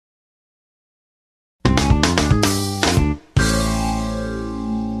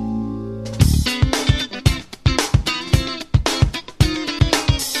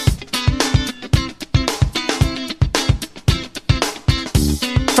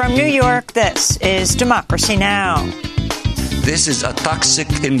From New York, this is Democracy Now! This is a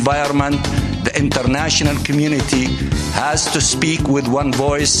toxic environment. The international community has to speak with one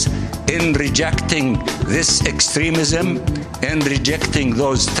voice in rejecting this extremism, in rejecting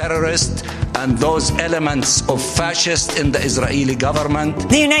those terrorists and those elements of fascists in the Israeli government.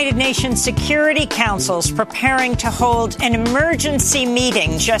 The United Nations Security Council is preparing to hold an emergency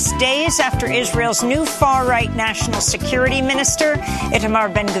meeting just days after Israel's new far-right national security minister,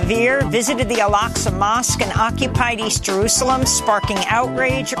 Itamar Ben-Gvir, visited the Al-Aqsa Mosque in occupied East Jerusalem, sparking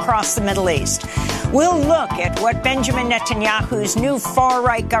outrage across the Middle East. We'll look at what Benjamin Netanyahu's new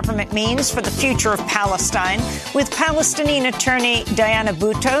far-right government means for the future of Palestine with Palestinian attorney Diana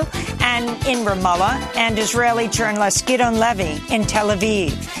Butto and in Ramallah and Israeli journalist Gidon Levy in Tel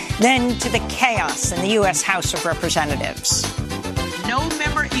Aviv. Then to the chaos in the U.S. House of Representatives. No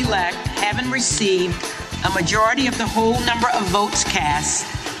member-elect having received a majority of the whole number of votes cast,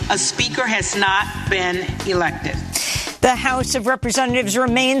 a speaker has not been elected. The House of Representatives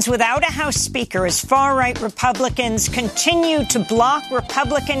remains without a House Speaker as far-right Republicans continue to block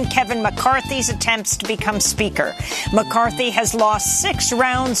Republican Kevin McCarthy's attempts to become Speaker. McCarthy has lost 6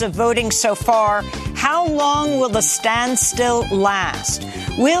 rounds of voting so far. How long will the standstill last?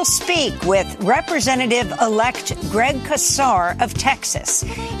 We'll speak with Representative-elect Greg Casar of Texas.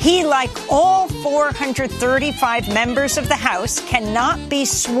 He, like all 435 members of the House, cannot be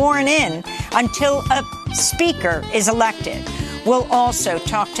sworn in until a Speaker is elected. We'll also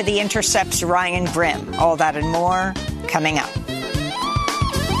talk to The Intercept's Ryan Grim. All that and more coming up.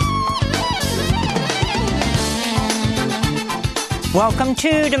 Welcome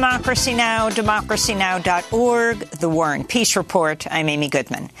to Democracy Now!, democracynow.org, The War and Peace Report. I'm Amy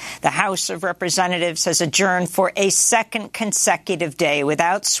Goodman. The House of Representatives has adjourned for a second consecutive day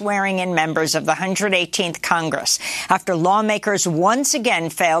without swearing in members of the 118th Congress after lawmakers once again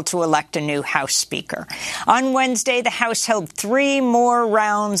failed to elect a new House Speaker. On Wednesday, the House held 3 more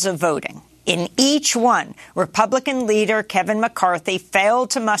rounds of voting. In each one, Republican leader Kevin McCarthy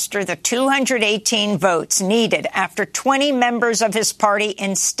failed to muster the 218 votes needed after 20 members of his party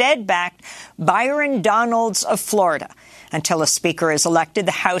instead backed Byron Donalds of Florida. Until a speaker is elected,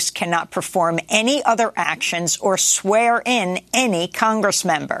 the House cannot perform any other actions or swear in any Congress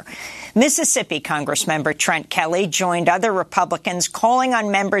member. Mississippi Congressmember Trent Kelly joined other Republicans calling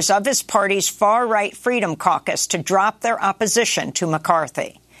on members of his party's far-right Freedom Caucus to drop their opposition to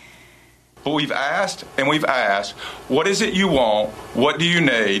McCarthy. But we've asked and we've asked, what is it you want? What do you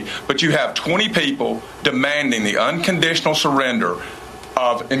need? But you have 20 people demanding the unconditional surrender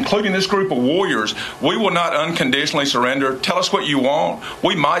of, including this group of warriors. We will not unconditionally surrender. Tell us what you want.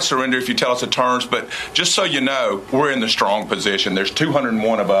 We might surrender if you tell us the terms, but just so you know, we're in the strong position. There's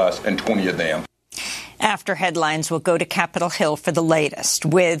 201 of us and 20 of them. After headlines, we'll go to Capitol Hill for the latest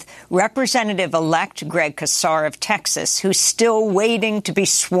with Representative-elect Greg Casar of Texas, who's still waiting to be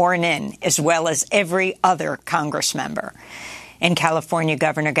sworn in, as well as every other Congress member. In California,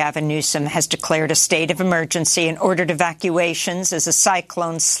 Governor Gavin Newsom has declared a state of emergency and ordered evacuations as a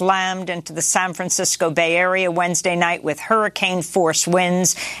cyclone slammed into the San Francisco Bay Area Wednesday night with hurricane-force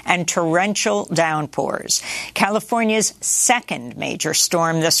winds and torrential downpours. California's second major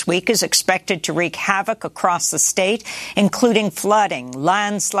storm this week is expected to wreak havoc across the state, including flooding,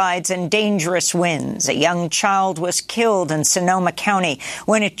 landslides, and dangerous winds. A young child was killed in Sonoma County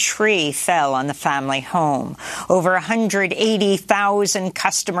when a tree fell on the family home. Over 180,000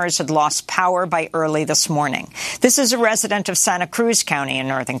 customers had lost power by early this morning. This is a resident of Santa Cruz County in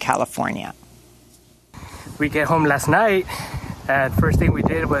Northern California. We get home last night, and first thing we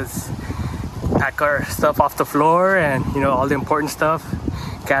did was pack our stuff off the floor and, all the important stuff,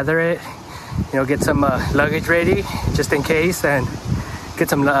 gather it, get some luggage ready just in case, and get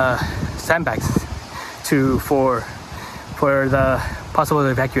some sandbags for the possible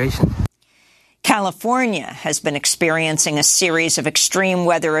evacuation. California has been experiencing a series of extreme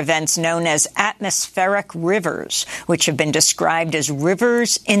weather events known as atmospheric rivers, which have been described as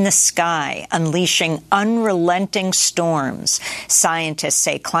rivers in the sky, unleashing unrelenting storms. Scientists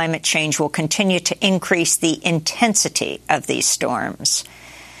say climate change will continue to increase the intensity of these storms.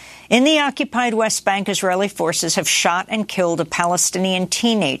 In the occupied West Bank, Israeli forces have shot and killed a Palestinian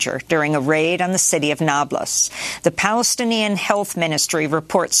teenager during a raid on the city of Nablus. The Palestinian Health Ministry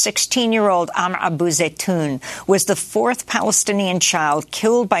reports 16-year-old Amr Abu Zaytoun was the 4th Palestinian child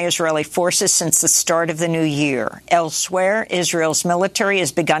killed by Israeli forces since the start of the new year. Elsewhere, Israel's military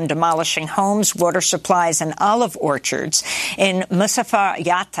has begun demolishing homes, water supplies, and olive orchards in Musafar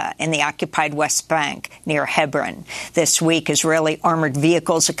Yatta in the occupied West Bank near Hebron. This week, Israeli armored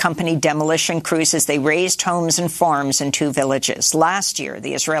vehicles accompanied accompanied demolition crews as they razed homes and farms in 2 villages. Last year,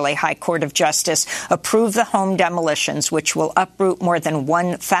 the Israeli High Court of Justice approved the home demolitions, which will uproot more than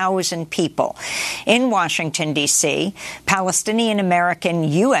 1,000 people. In Washington, D.C., Palestinian-American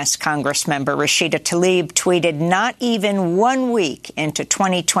U.S. Congressmember Rashida Tlaib tweeted, "Not even 1 week into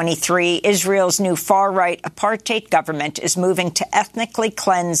 2023, Israel's new far-right apartheid government is moving to ethnically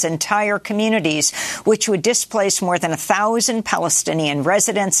cleanse entire communities, which would displace more than 1,000 Palestinian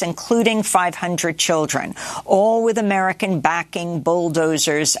residents, including 500 children, all with American backing,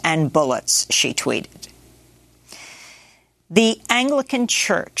 bulldozers and bullets," she tweeted. The Anglican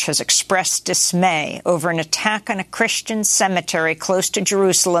Church has expressed dismay over an attack on a Christian cemetery close to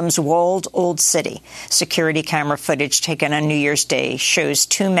Jerusalem's walled Old City. Security camera footage taken on New Year's Day shows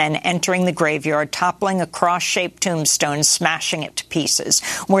 2 men entering the graveyard, toppling a cross-shaped tombstone, smashing it to pieces.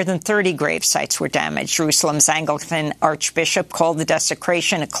 More than 30 grave sites were damaged. Jerusalem's Anglican Archbishop called the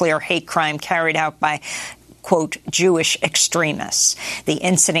desecration a clear hate crime carried out by quote, Jewish extremists. The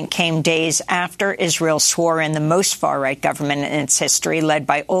incident came days after Israel swore in the most far-right government in its history, led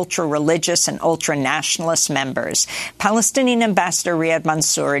by ultra-religious and ultra-nationalist members. Palestinian Ambassador Riyad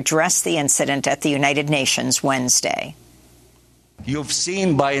Mansour addressed the incident at the United Nations Wednesday. You've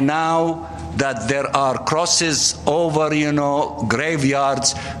seen by now that there are crosses over,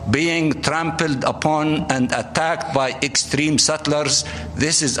 graveyards being trampled upon and attacked by extreme settlers.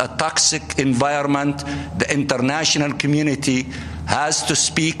 This is a toxic environment. The international community has to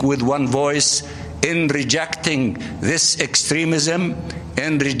speak with one voice in rejecting this extremism,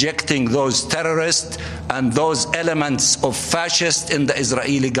 in rejecting those terrorists and those elements of fascist in the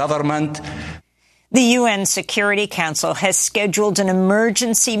Israeli government. The UN Security Council has scheduled an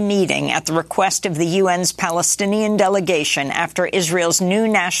emergency meeting at the request of the UN's Palestinian delegation after Israel's new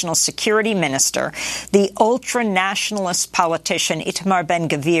national security minister, the ultra-nationalist politician Itamar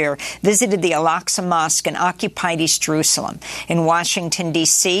Ben-Gvir, visited the Al-Aqsa Mosque in occupied East Jerusalem. In Washington,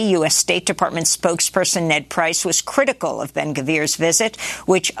 D.C., U.S. State Department spokesperson Ned Price was critical of Ben-Gvir's visit,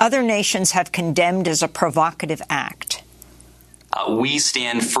 which other nations have condemned as a provocative act. We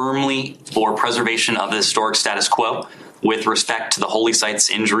stand firmly for preservation of the historic status quo with respect to the holy sites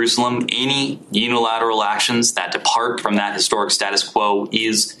in Jerusalem. Any unilateral actions that depart from that historic status quo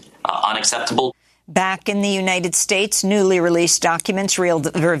is unacceptable. Back in the United States, newly released documents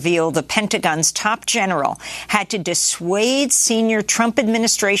reveal the Pentagon's top general had to dissuade senior Trump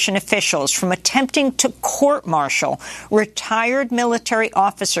administration officials from attempting to court-martial retired military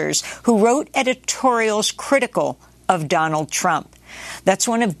officers who wrote editorials critical of Donald Trump. That's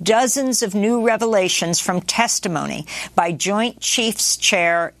one of dozens of new revelations from testimony by Joint Chiefs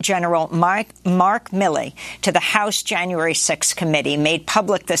Chair General Mark Milley to the House January 6 committee, made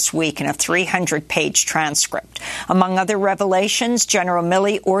public this week in a 300-page transcript. Among other revelations, General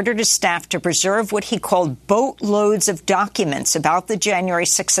Milley ordered his staff to preserve what he called boatloads of documents about the January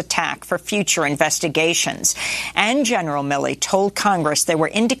 6 attack for future investigations. And General Milley told Congress there were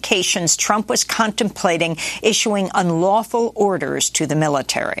indications Trump was contemplating issuing unlawful orders to the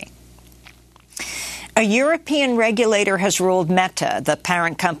military. A European regulator has ruled Meta, the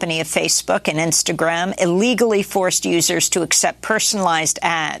parent company of Facebook and Instagram, illegally forced users to accept personalized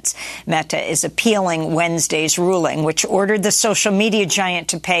ads. Meta is appealing Wednesday's ruling, which ordered the social media giant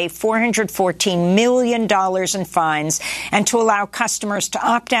to pay $414 million in fines and to allow customers to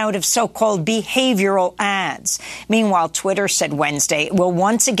opt out of so-called behavioral ads. Meanwhile, Twitter said Wednesday it will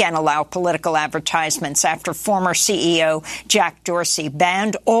once again allow political advertisements after former CEO Jack Dorsey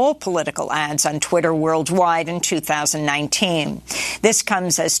banned all political ads on Twitter worldwide in 2019. This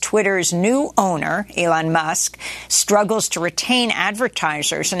comes as Twitter's new owner, Elon Musk, struggles to retain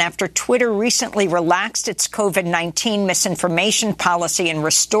advertisers, and after Twitter recently relaxed its COVID-19 misinformation policy and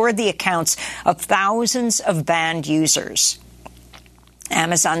restored the accounts of thousands of banned users.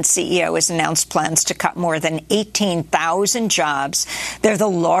 Amazon CEO has announced plans to cut more than 18,000 jobs. They're the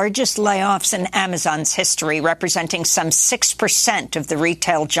largest layoffs in Amazon's history, representing some 6% of the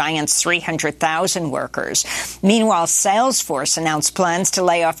retail giant's 300,000 workers. Meanwhile, Salesforce announced plans to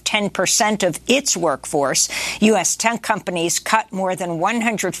lay off 10% of its workforce. U.S. tech companies cut more than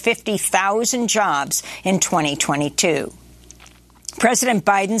 150,000 jobs in 2022. President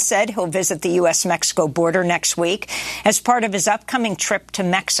Biden said he'll visit the U.S.-Mexico border next week as part of his upcoming trip to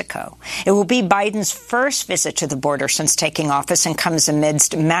Mexico. It will be Biden's first visit to the border since taking office and comes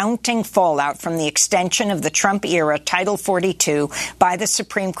amidst mounting fallout from the extension of the Trump-era Title 42 by the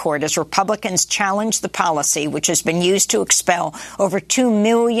Supreme Court as Republicans challenge the policy, which has been used to expel over 2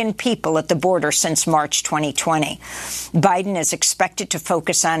 million people at the border since March 2020. Biden is expected to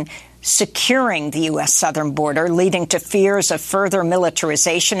focus on securing the U.S. southern border, leading to fears of further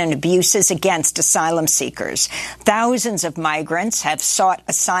militarization and abuses against asylum seekers. Thousands of migrants have sought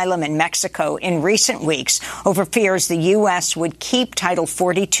asylum in Mexico in recent weeks over fears the U.S. would keep Title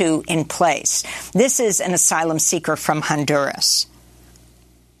 42 in place. This is an asylum seeker from Honduras.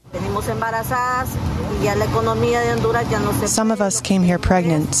 Some of us came here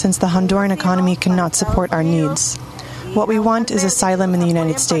pregnant since the Honduran economy cannot support our needs. What we want is asylum in the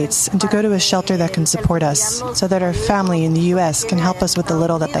United States and to go to a shelter that can support us so that our family in the U.S. can help us with the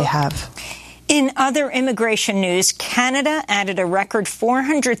little that they have. In other immigration news, Canada added a record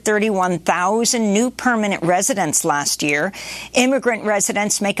 431,000 new permanent residents last year. Immigrant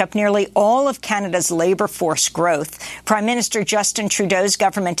residents make up nearly all of Canada's labour force growth. Prime Minister Justin Trudeau's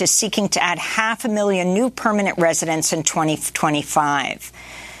government is seeking to add 500,000 new permanent residents in 2025.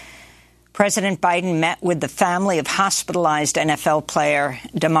 President Biden met with the family of hospitalized NFL player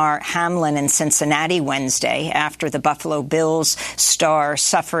Damar Hamlin in Cincinnati Wednesday after the Buffalo Bills star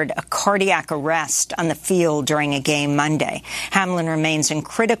suffered a cardiac arrest on the field during a game Monday. Hamlin remains in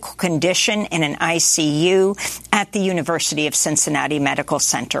critical condition in an ICU at the University of Cincinnati Medical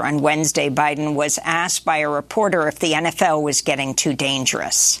Center. On Wednesday, Biden was asked by a reporter if the NFL was getting too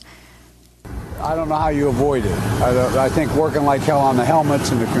dangerous. I don't know how you avoid it. I think working like hell on the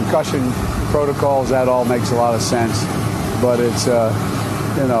helmets and the concussion protocols, that all makes a lot of sense. But it's,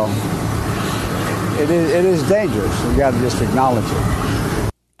 it is dangerous. We got to just acknowledge it.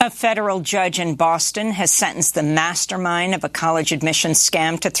 A federal judge in Boston has sentenced the mastermind of a college admissions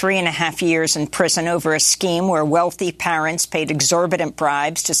scam to 3.5 years in prison over a scheme where wealthy parents paid exorbitant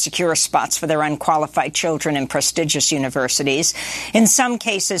bribes to secure spots for their unqualified children in prestigious universities. In some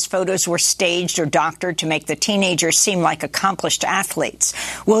cases, photos were staged or doctored to make the teenagers seem like accomplished athletes.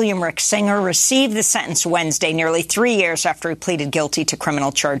 William Rick Singer received the sentence Wednesday, nearly 3 years after he pleaded guilty to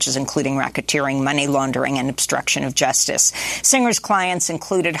criminal charges, including racketeering, money laundering, and obstruction of justice. Singer's clients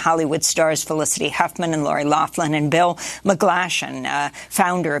included Hollywood stars Felicity Huffman and Lori Loughlin and Bill McGlashan,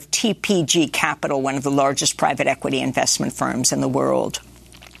 founder of TPG Capital, one of the largest private equity investment firms in the world.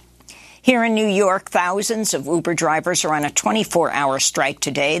 Here in New York, thousands of Uber drivers are on a 24-hour strike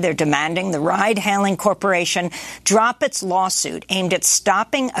today. They're demanding the ride-hailing corporation drop its lawsuit aimed at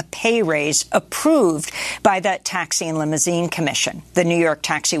stopping a pay raise approved by the Taxi and Limousine Commission. The New York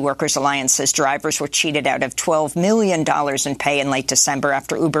Taxi Workers Alliance says drivers were cheated out of $12 million in pay in late December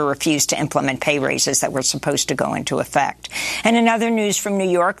after Uber refused to implement pay raises that were supposed to go into effect. And in other news from New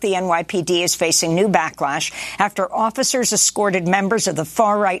York, the NYPD is facing new backlash after officers escorted members of the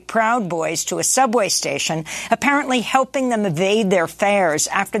far-right Proud Boys to a subway station, apparently helping them evade their fares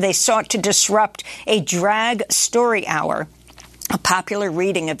after they sought to disrupt a drag story hour, a popular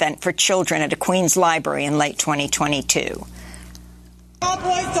reading event for children at a Queens library in late 2022. Proud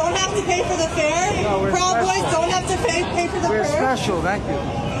Boys don't have to pay for the fare? No, Proud Boys don't have to pay for the fare? We're special, thank you.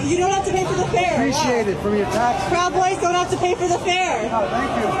 You don't have to pay for the fare. Appreciate it from your tax. Proud Boys don't have to pay for the fare. No,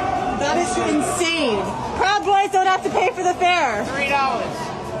 thank you. That is insane. Proud Boys don't have to pay for the fare. $3.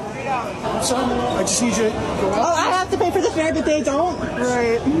 I'm sorry, I just need you to go out. Oh, I have to pay for the fare, but they don't?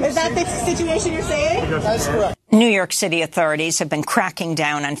 Right. Is that the situation you're saying? That's correct. New York City authorities have been cracking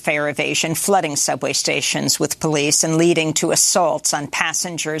down on fare evasion, flooding subway stations with police and leading to assaults on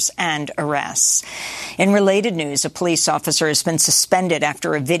passengers and arrests. In related news, a police officer has been suspended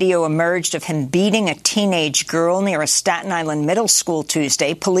after a video emerged of him beating a teenage girl near a Staten Island middle school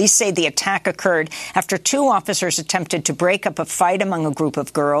Tuesday. Police say the attack occurred after two officers attempted to break up a fight among a group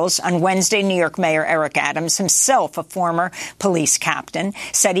of girls. On Wednesday, New York Mayor Eric Adams, himself a former police captain,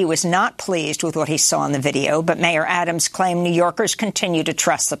 said he was not pleased with what he saw in the video, but Mayor Adams claimed New Yorkers continue to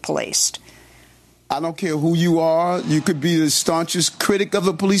trust the police. I don't care who you are. You could be the staunchest critic of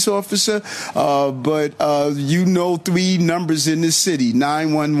a police officer, but you know three numbers in this city,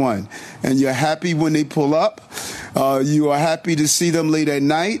 911. And you're happy when they pull up. You are happy to see them late at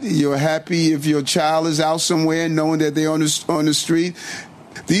night. You're happy if your child is out somewhere knowing that they're on the street.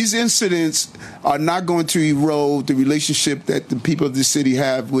 These incidents are not going to erode the relationship that the people of the city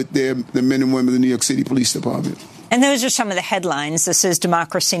have with the men and women of the New York City Police Department. And those are some of the headlines. This is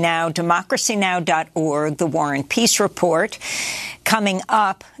Democracy Now!, democracynow.org, the War and Peace Report. Coming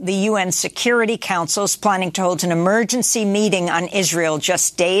up, the UN Security Council is planning to hold an emergency meeting on Israel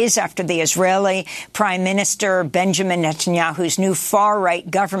just days after the Israeli Prime Minister Benjamin Netanyahu's new far-right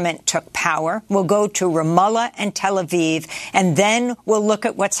government took power. We'll go to Ramallah and Tel Aviv, and then we'll look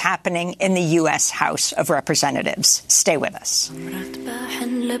at what's happening in the U.S. House of Representatives. Stay with us.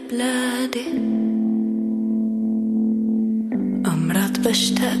 أمرت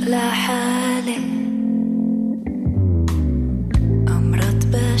بشتاق لحالي أمرت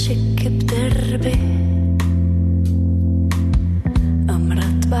شك بدربي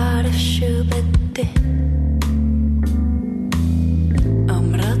أمرت بعرف شو بدي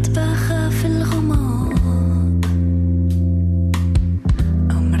أمرت بخاف الغموض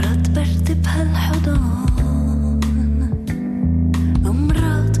أمرت برتب هالحضن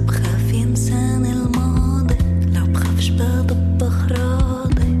أمرت بخاف ينسان الماضي لو بخافش بضب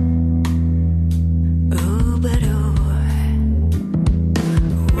أغراضي وبروح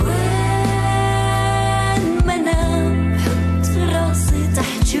وين ما أنام بحط راسي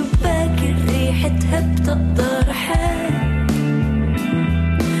تحت شباك الريحة تهب تقدر أحل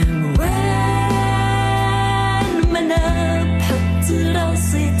وين ما أنام بحط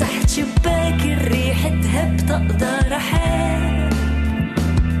راسي تحت شباك الريحة تهب تقدر أحل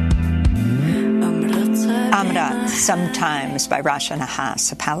Amrat, Sometimes by Rasha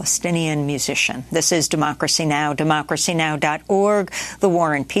Nahas, a Palestinian musician. This is Democracy Now!, democracynow.org, The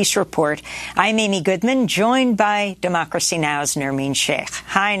War and Peace Report. I'm Amy Goodman, joined by Democracy Now!'s Nermeen Sheikh.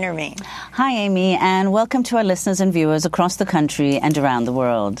 Hi, Nermeen. Hi, Amy, and welcome to our listeners and viewers across the country and around the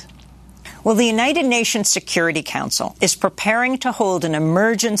world. Well, the United Nations Security Council is preparing to hold an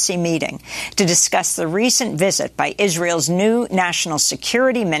emergency meeting to discuss the recent visit by Israel's new National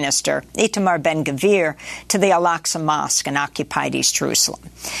Security Minister, Itamar Ben-Gvir, to the Al-Aqsa Mosque in occupied East Jerusalem.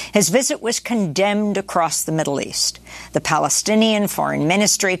 His visit was condemned across the Middle East. The Palestinian Foreign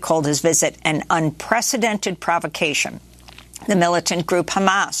Ministry called his visit an unprecedented provocation. The militant group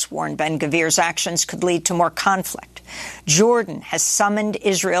Hamas warned Ben-Gvir's actions could lead to more conflict. Jordan has summoned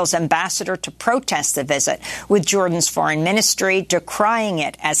Israel's ambassador to protest the visit, with Jordan's foreign ministry decrying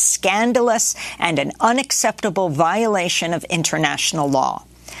it as scandalous and an unacceptable violation of international law.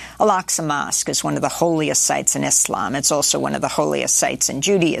 Al-Aqsa Mosque is one of the holiest sites in Islam. It's also one of the holiest sites in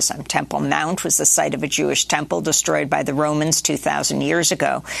Judaism. Temple Mount was the site of a Jewish temple destroyed by the Romans 2,000 years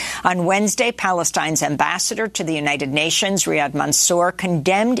ago. On Wednesday, Palestine's ambassador to the United Nations, Riyad Mansour,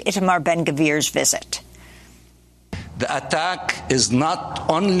 condemned Itamar Ben-Gvir's visit. The attack is not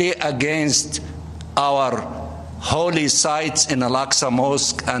only against our holy sites in Al-Aqsa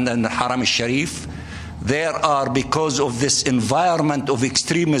Mosque and in the Haram al-Sharif. There are, because of this environment of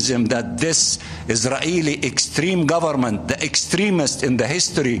extremism that this Israeli extreme government, the extremist in the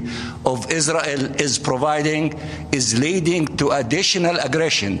history of Israel, is providing, is leading to additional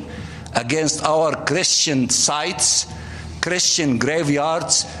aggression against our Christian sites, Christian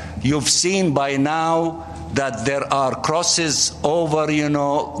graveyards. You've seen by now that there are crosses over,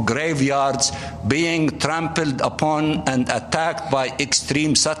 graveyards being trampled upon and attacked by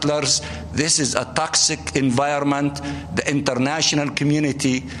extreme settlers. This is a toxic environment. The international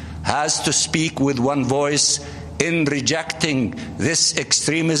community has to speak with one voice in rejecting this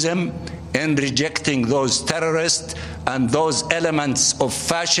extremism, in rejecting those terrorists and those elements of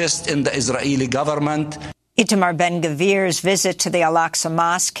fascists in the Israeli government. Itamar Ben-Gvir's visit to the Al-Aqsa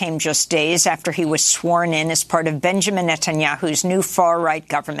Mosque came just days after he was sworn in as part of Benjamin Netanyahu's new far-right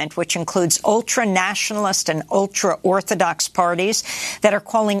government, which includes ultra-nationalist and ultra-Orthodox parties that are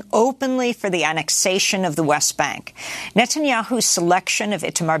calling openly for the annexation of the West Bank. Netanyahu's selection of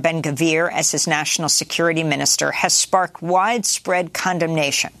Itamar Ben-Gvir as his national security minister has sparked widespread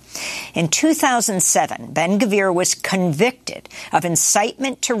condemnation. In 2007, Ben-Gvir was convicted of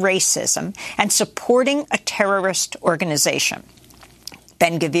incitement to racism and supporting a terrorist organization.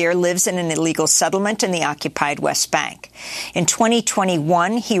 Ben-Gvir lives in an illegal settlement in the occupied West Bank. In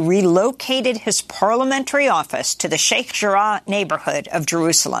 2021, he relocated his parliamentary office to the Sheikh Jarrah neighborhood of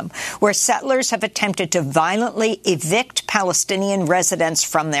Jerusalem, where settlers have attempted to violently evict Palestinian residents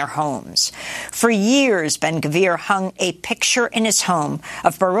from their homes. For years, Ben-Gvir hung a picture in his home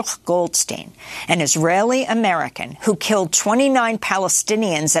of Baruch Goldstein, an Israeli-American who killed 29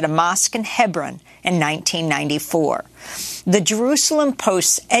 Palestinians at a mosque in Hebron in 1994. The Jerusalem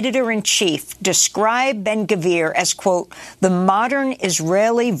Post's editor-in-chief described Ben-Gvir as, quote, the modern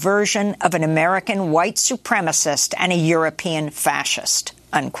Israeli version of an American white supremacist and a European fascist,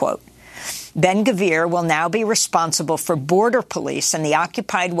 unquote. Ben-Gvir will now be responsible for border police in the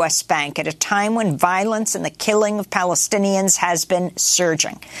occupied West Bank at a time when violence and the killing of Palestinians has been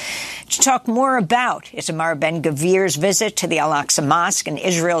surging. To talk more about Itamar Ben-Gvir's visit to the Al-Aqsa Mosque and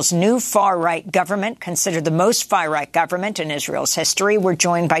Israel's new far-right government, considered the most far-right government in Israel's history, we're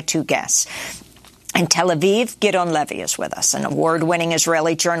joined by two guests. In Tel Aviv, Gideon Levy is with us, an award-winning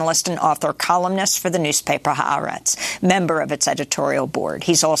Israeli journalist and author columnist for the newspaper Haaretz, member of its editorial board.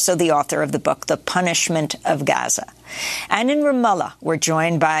 He's also the author of the book The Punishment of Gaza. And in Ramallah, we're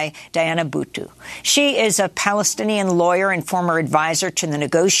joined by Diana Boutou. She is a Palestinian lawyer and former advisor to the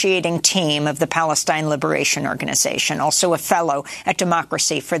negotiating team of the Palestine Liberation Organization, also a fellow at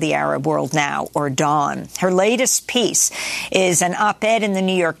Democracy for the Arab World Now, or DAWN. Her latest piece is an op-ed in the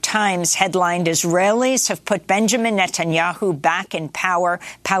New York Times headlined, "Israelis have put Benjamin Netanyahu back in power.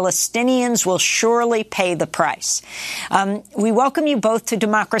 Palestinians will surely pay the price." We welcome you both to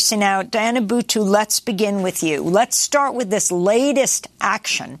Democracy Now! Diana Boutou, let's begin with you. Let's start with this latest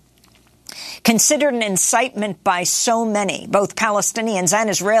action, considered an incitement by so many, both Palestinians and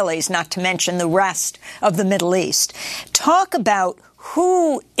Israelis, not to mention the rest of the Middle East. Talk about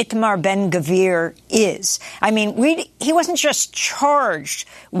who Itamar Ben-Gvir is. I mean, he wasn't just charged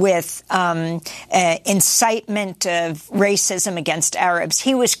with incitement of racism against Arabs.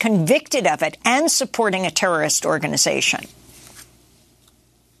 He was convicted of it and supporting a terrorist organization.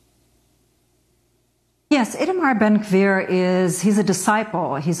 Yes, Itamar Ben-Gvir he's a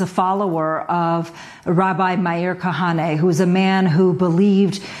disciple. He's a follower of Rabbi Meir Kahane, who's a man who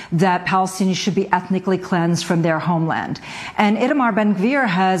believed that Palestinians should be ethnically cleansed from their homeland. And Itamar Ben-Gvir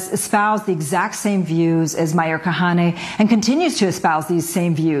has espoused the exact same views as Meir Kahane and continues to espouse these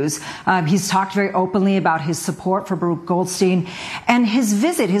same views. He's talked very openly about his support for Baruch Goldstein. And his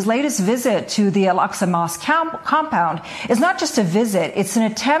latest visit to the Al-Aqsa Mosque compound is not just a visit. It's an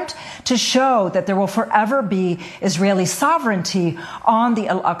attempt to show that there will forever be Israeli sovereignty on the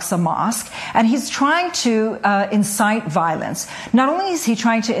Al-Aqsa Mosque, and he's trying to incite violence. Not only is he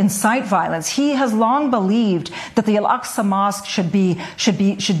trying to incite violence, he has long believed that the Al-Aqsa Mosque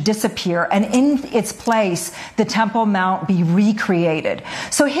should disappear, and in its place, the Temple Mount be recreated.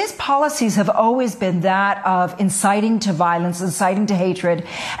 So his policies have always been that of inciting to violence, inciting to hatred,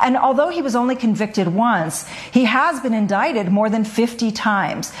 and although he was only convicted once, he has been indicted more than 50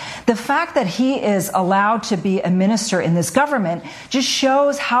 times. The fact that he is allowed to be a minister in this government just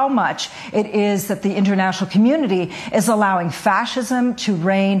shows how much it is that the international community is allowing fascism to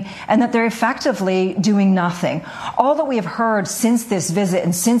reign and that they're effectively doing nothing. All that we have heard since this visit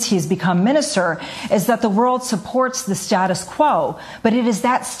and since he's become minister is that the world supports the status quo, but it is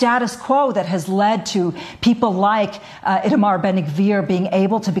that status quo that has led to people like Itamar Ben-Gvir being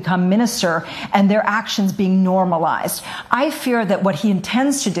able to become minister and their actions being normalized. I fear that what he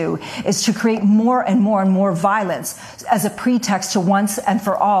intends to do is to create more and more violence as a pretext to once and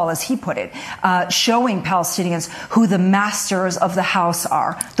for all, as he put it, showing Palestinians who the masters of the house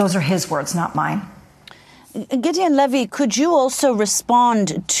are. Those are his words, not mine. Gideon Levy, could you also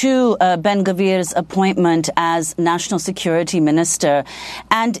respond to Ben-Gvir's appointment as National Security Minister,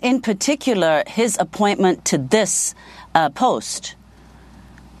 and in particular his appointment to this post?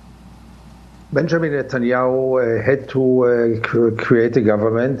 Benjamin Netanyahu had to create a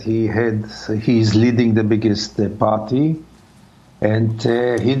government. He's leading the biggest party, and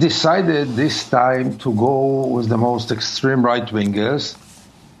he decided this time to go with the most extreme right-wingers.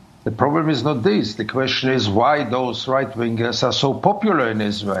 The problem is not this. The question is why those right-wingers are so popular in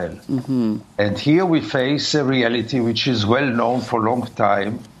Israel. Mm-hmm. And here we face a reality which is well known for a long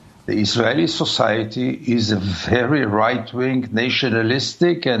time. The Israeli society is a very right-wing,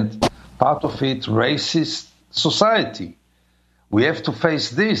 nationalistic, and part of it racist society. We have to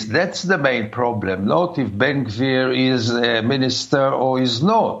face this. That's the main problem, not if Ben-Gvir is a minister or is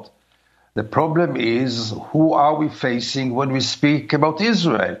not. The problem is, who are we facing when we speak about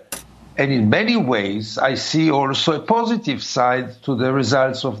Israel? And in many ways, I see also a positive side to the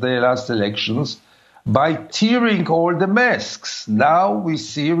results of the last elections by tearing all the masks. Now we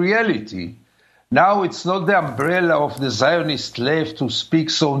see reality. Now it's not the umbrella of the Zionist left who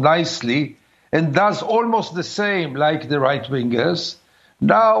speaks so nicely and does almost the same like the right-wingers.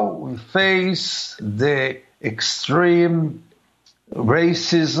 Now we face the extreme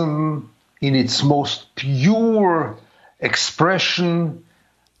racism in its most pure expression.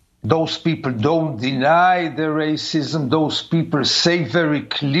 Those people don't deny the racism. Those people say very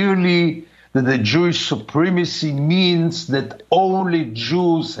clearly that the Jewish supremacy means that only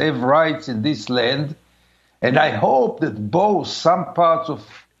Jews have rights in this land. And I hope that both some parts of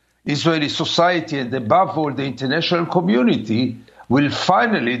Israeli society and above all the international community will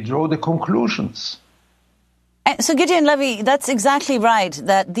finally draw the conclusions. So, Gideon Levy, that's exactly right,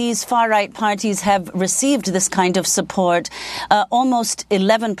 that these far-right parties have received this kind of support, almost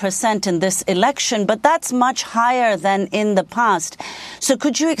 11% in this election, but that's much higher than in the past. So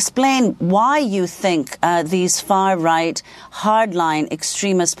could you explain why you think these far-right, hardline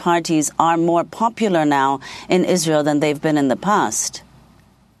extremist parties are more popular now in Israel than they've been in the past?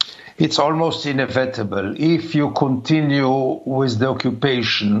 It's almost inevitable. If you continue with the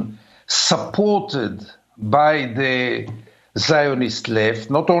occupation supported by the Zionist left,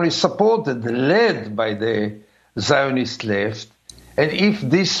 not only supported, led by the Zionist left. And if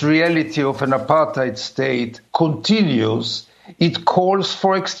this reality of an apartheid state continues, it calls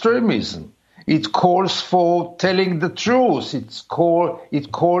for extremism. It calls for telling the truth. It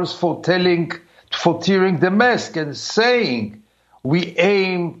calls for tearing the mask and saying, we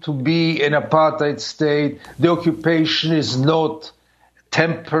aim to be an apartheid state. The occupation is not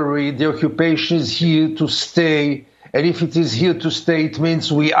temporary. The occupation is here to stay. And if it is here to stay, it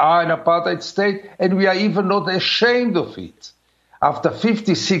means we are an apartheid state, and we are even not ashamed of it. After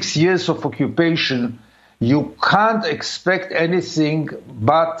 56 years of occupation, you can't expect anything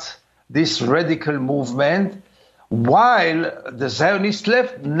but this radical movement, while the Zionist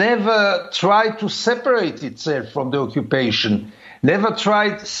left never tried to separate itself from the occupation, never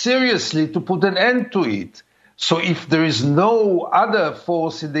tried seriously to put an end to it. So if there is no other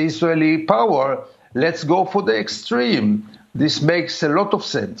force in the Israeli power, let's go for the extreme. This makes a lot of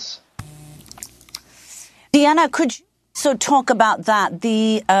sense. Diana, could you also talk about that,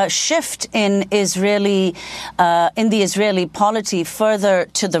 the shift in the Israeli polity further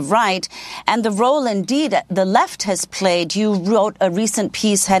to the right, and the role indeed the left has played? You wrote a recent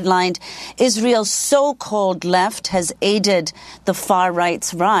piece headlined, "Israel's so-called left has aided the far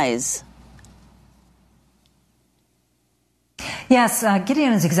right's rise." Yes,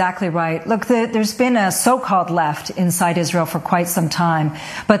 Gideon is exactly right. Look, there's been a so-called left inside Israel for quite some time.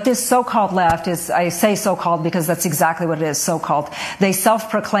 But this so-called left is, I say so-called because that's exactly what it is, so-called. They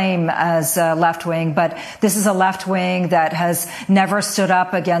self-proclaim as left-wing, but this is a left-wing that has never stood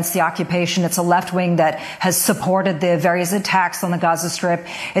up against the occupation. It's a left-wing that has supported the various attacks on the Gaza Strip.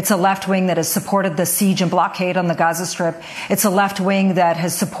 It's a left-wing that has supported the siege and blockade on the Gaza Strip. It's a left-wing that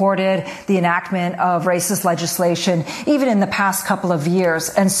has supported the enactment of racist legislation, even in the past couple of years.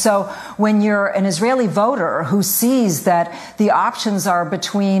 And so when you're an Israeli voter who sees that the options are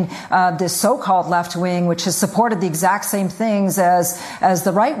between this so-called left wing, which has supported the exact same things as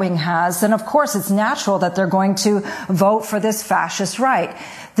the right wing has, then of course it's natural that they're going to vote for this fascist right.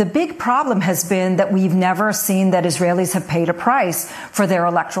 The big problem has been that we've never seen that Israelis have paid a price for their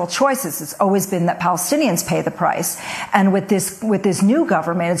electoral choices. It's always been that Palestinians pay the price. And with this new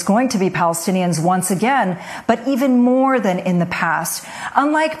government, it's going to be Palestinians once again, but even more than in the past.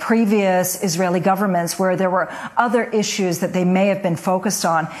 Unlike previous Israeli governments where there were other issues that they may have been focused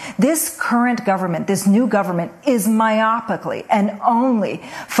on, this current government, this new government, is myopically and only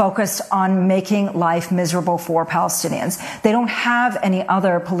focused on making life miserable for Palestinians. They don't have any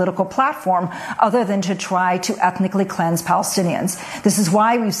other political platform other than to try to ethnically cleanse Palestinians. This is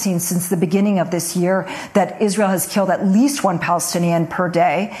why we've seen since the beginning of this year that Israel has killed at least one Palestinian per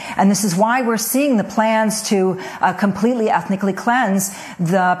day. And this is why we're seeing the plans to completely ethnically cleanse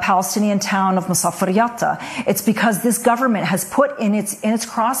the Palestinian town of Musafir Yatta. It's because this government has put in its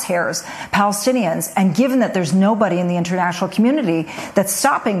crosshairs Palestinians, and given that there's nobody in the international community that's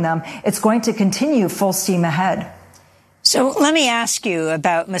stopping them, it's going to continue full steam ahead. So let me ask you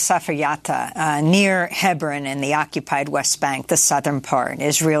about Musafir Yatta, near Hebron in the occupied West Bank, the southern part.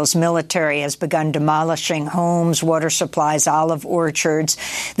 Israel's military has begun demolishing homes, water supplies, olive orchards.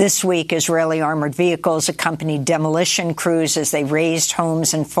 This week, Israeli armored vehicles accompanied demolition crews as they razed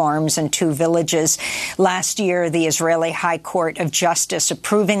homes and farms in two villages. Last year, the Israeli High Court of Justice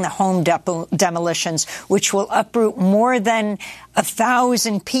approving the home demolitions, which will uproot more than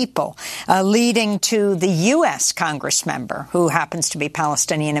 1,000 people, leading to the U.S. Congress member, who happens to be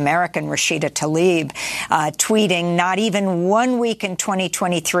Palestinian-American, Rashida Tlaib, tweeting, "Not even 1 week in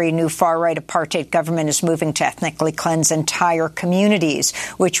 2023, new far-right apartheid government is moving to ethnically cleanse entire communities,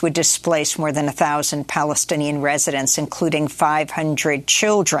 which would displace more than 1,000 Palestinian residents, including 500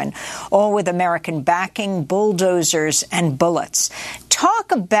 children, all with American backing, bulldozers, and bullets."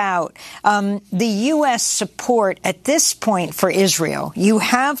 Talk about the U.S. support at this point for Israel. You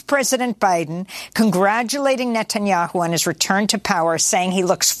have President Biden congratulating Netanyahu on his return to power, saying he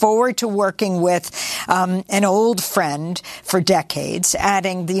looks forward to working with an old friend for decades,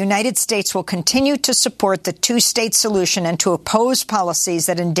 adding the United States will continue to support the two-state solution and to oppose policies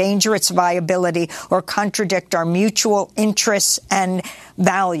that endanger its viability or contradict our mutual interests and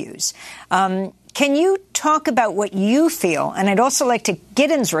values. Can you talk about what you feel, and I'd also like to get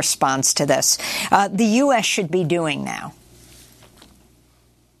Gideon's response to this, the U.S. should be doing now?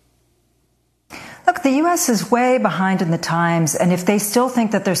 Look, Look, the U.S. is way behind in the times, and if they still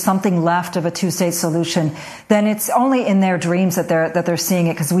think that there's something left of a two-state solution, then it's only in their dreams that they're seeing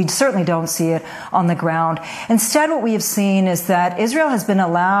it, because we certainly don't see it on the ground. Instead, what we have seen is that Israel has been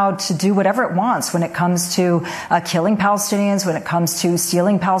allowed to do whatever it wants when it comes to killing Palestinians, when it comes to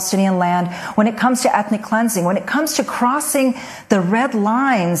stealing Palestinian land, when it comes to ethnic cleansing, when it comes to crossing the red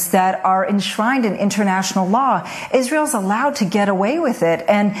lines that are enshrined in international law. Israel's allowed to get away with it,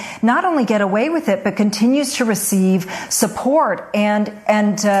 and not only get away with it, but continues to receive support and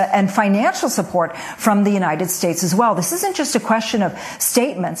financial support from the United States as well. This isn't just a question of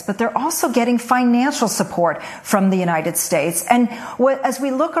statements, but they're also getting financial support from the United States. And as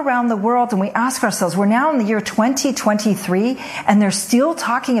we look around the world and we ask ourselves, we're now in the year 2023, and they're still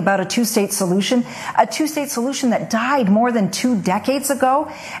talking about a two-state solution that died more than 2 decades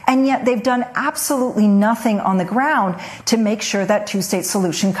ago, and yet they've done absolutely nothing on the ground to make sure that two-state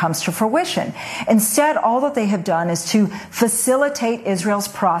solution comes to fruition. Instead, all that they have done is to facilitate Israel's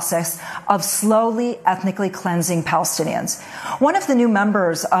process of slowly ethnically cleansing Palestinians. One of the new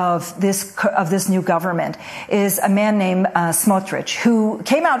members of this new government is a man named Smotrich, who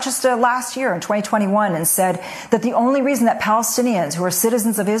came out just last year in 2021 and said that the only reason that Palestinians who are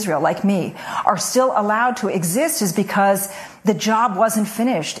citizens of Israel, like me, are still allowed to exist is because the job wasn't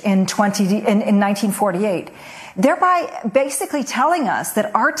finished in 1948. Thereby basically telling us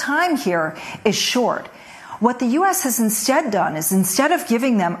that our time here is short. What the U.S. has instead done is, instead of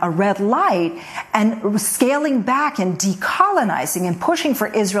giving them a red light and scaling back and decolonizing and pushing for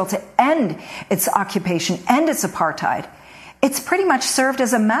Israel to end its occupation, end its apartheid, it's pretty much served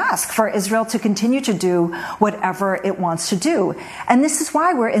as a mask for Israel to continue to do whatever it wants to do. And this is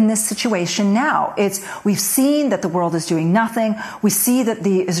why we're in this situation now. We've seen that the world is doing nothing. We see that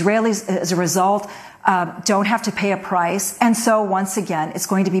the Israelis, as a result, don't have to pay a price. And so, once again, it's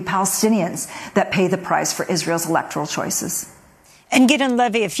going to be Palestinians that pay the price for Israel's electoral choices. And Gideon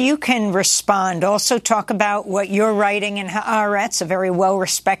Levy, if you can respond, also talk about what you're writing in Haaretz, a very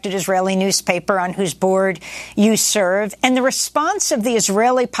well-respected Israeli newspaper on whose board you serve, and the response of the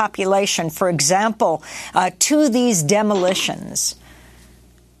Israeli population, for example, to these demolitions.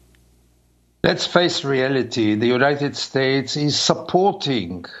 Let's face reality. The United States is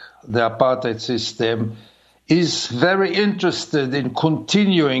supporting the apartheid system, is very interested in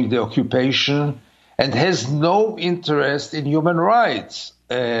continuing the occupation, and has no interest in human rights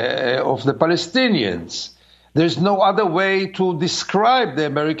of the Palestinians. There's no other way to describe the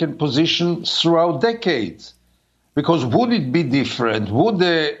American position throughout decades. Because would it be different? Would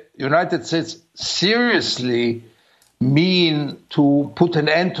the United States seriously mean to put an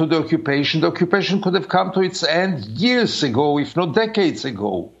end to the occupation? The occupation could have come to its end years ago, if not decades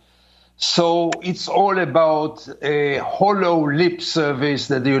ago. So it's all about a hollow lip service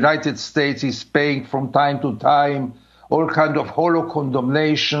that the United States is paying from time to time, all kind of hollow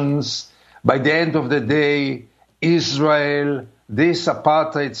condemnations. By the end of the day, Israel, this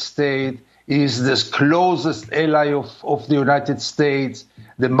apartheid state, is the closest ally of the United States.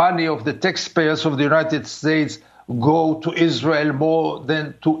 The money of the taxpayers of the United States go to Israel more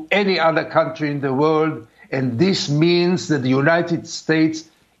than to any other country in the world. And this means that the United States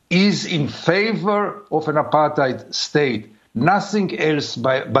is in favor of an apartheid state. Nothing else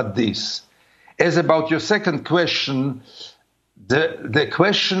but this. As about your second question, the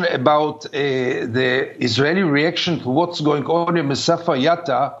question about the Israeli reaction to what's going on in Mesafer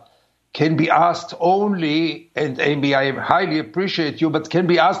Yatta can be asked only, and Amy, I highly appreciate you, but can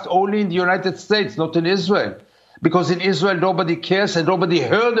be asked only in the United States, not in Israel. Because in Israel, nobody cares and nobody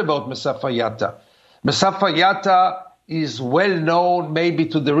heard about Mesafer Yatta. Mesafer Yatta is well known maybe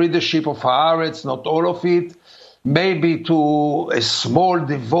to the readership of Haaretz, not all of it, maybe to a small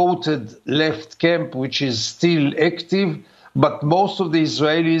devoted left camp which is still active, but most of the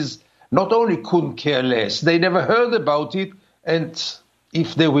Israelis not only couldn't care less, they never heard about it, and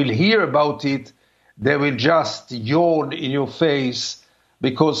if they will hear about it, they will just yawn in your face,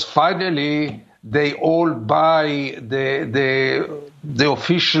 because finally they all buy the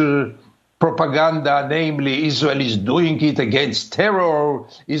official propaganda, namely Israel is doing it against terror,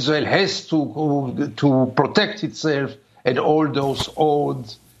 Israel has to protect itself, and all those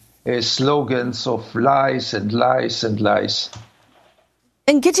old slogans of lies and lies and lies.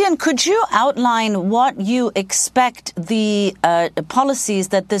 And Gideon, could you outline what you expect the policies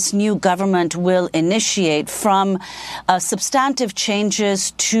that this new government will initiate, from substantive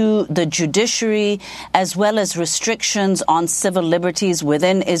changes to the judiciary, as well as restrictions on civil liberties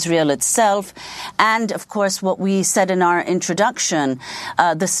within Israel itself, and, of course, what we said in our introduction,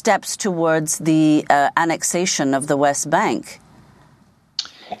 the steps towards the annexation of the West Bank?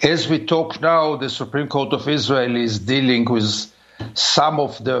 As we talk now, the Supreme Court of Israel is dealing with some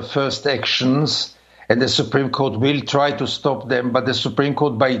of the first actions, and the Supreme Court will try to stop them, but the Supreme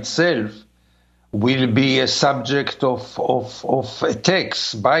Court by itself will be a subject of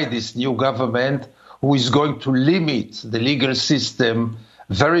attacks by this new government, who is going to limit the legal system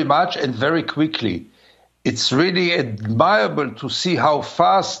very much and very quickly. It's really admirable to see how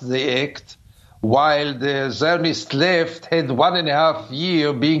fast they act, while the Zionist left had 1.5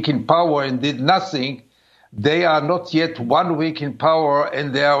 years being in power and did nothing. They are not yet 1 week in power,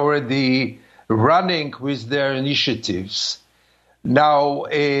 and they are already running with their initiatives. Now,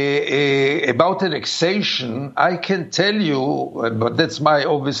 about annexation, I can tell you, but that's my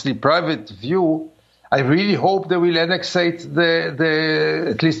obviously private view, I really hope they will annexate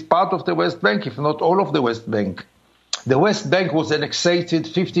at least part of the West Bank, if not all of the West Bank. The West Bank was annexated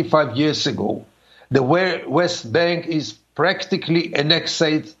 55 years ago. The West Bank is practically annexed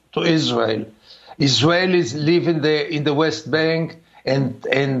to Israel. Israelis live in the West Bank and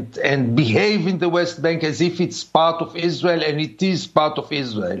behave in the West Bank as if it's part of Israel, and it is part of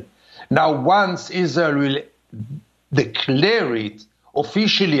Israel. Now, once Israel will declare it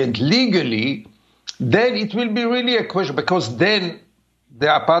officially and legally, then it will be really a question, because then the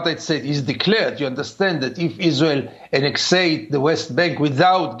apartheid state is declared. You understand that if Israel annexates the West Bank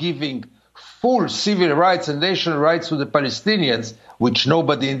without giving full civil rights and national rights to the Palestinians, which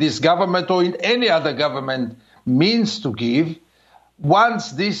nobody in this government or in any other government means to give,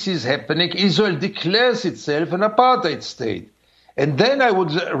 once this is happening, Israel declares itself an apartheid state. And then I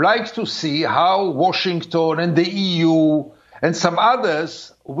would like to see how Washington and the EU and some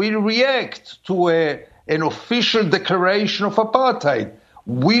others will react to an official declaration of apartheid.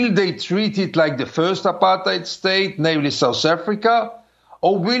 Will they treat it like the first apartheid state, namely South Africa,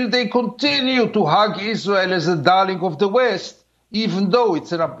 or will they continue to hug Israel as a darling of the West, even though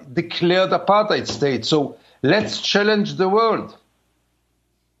it's a declared apartheid state? So let's challenge the world.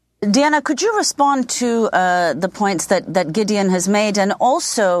 Diana, could you respond to the points that Gideon has made? And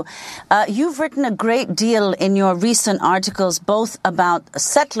also, you've written a great deal in your recent articles, both about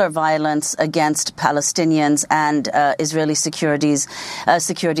settler violence against Palestinians and Israeli security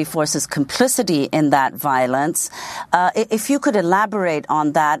forces' complicity in that violence. If you could elaborate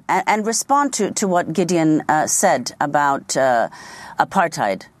on that and respond to what Gideon said about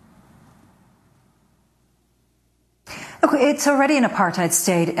apartheid. Look, it's already an apartheid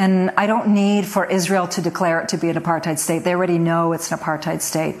state, and I don't need for Israel to declare it to be an apartheid state. They already know it's an apartheid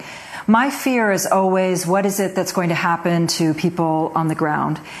state. My fear is always, what is it that's going to happen to people on the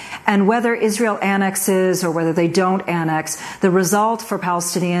ground? And whether Israel annexes or whether they don't annex, the result for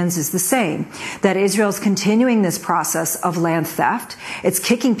Palestinians is the same, that Israel's continuing this process of land theft. It's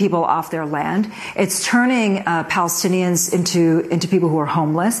kicking people off their land. It's turning Palestinians into people who are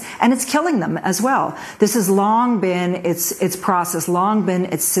homeless, and it's killing them as well. This has long been its process, long been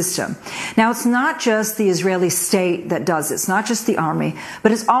its system. Now, it's not just the Israeli state that does it. It's not just the army,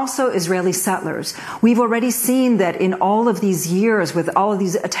 but it's also Israeli settlers. We've already seen that in all of these years, with all of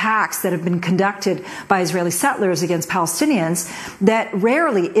these attacks that have been conducted by Israeli settlers against Palestinians, that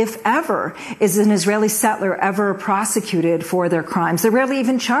rarely, if ever, is an Israeli settler ever prosecuted for their crimes. They're rarely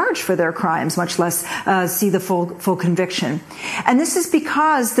even charged for their crimes, much less see the full conviction. And this is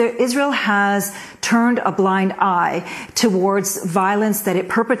because Israel has turned a blind eye towards violence that it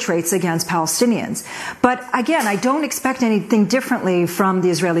perpetrates against Palestinians. But again, I don't expect anything differently from the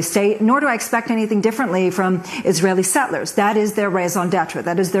Israeli state, nor do I expect anything differently from Israeli settlers. That is their raison d'etre.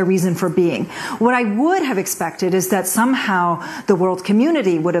 That is their reason for being. What I would have expected is that somehow the world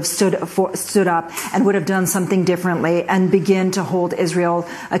community would have stood up and would have done something differently and begin to hold Israel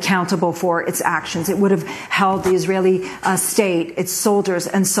accountable for its actions. It would have held the Israeli state, its soldiers,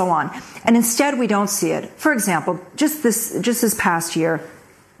 and so on. And instead, we don't see it. For example, just this past year,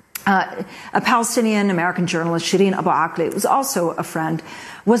 a Palestinian American journalist, Shireen Abu Akleh, who was also a friend,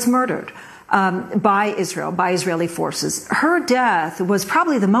 was murdered by Israeli forces. Her death was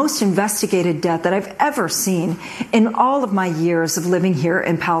probably the most investigated death that I've ever seen in all of my years of living here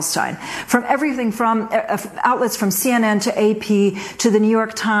in Palestine. From everything from outlets from CNN to AP to the New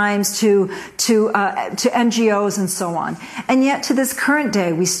York Times to NGOs and so on. And yet to this current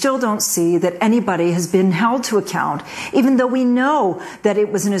day, we still don't see that anybody has been held to account, even though we know that it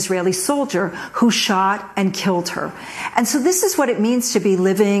was an Israeli soldier who shot and killed her. And so this is what it means to be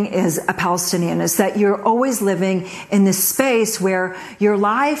living as a Palestinian Palestinian is that you're always living in this space where your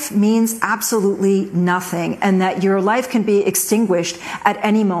life means absolutely nothing and that your life can be extinguished at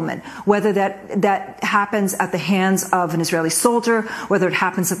any moment, whether that happens at the hands of an Israeli soldier, whether it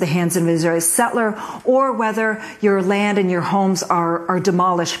happens at the hands of an Israeli settler, or whether your land and your homes are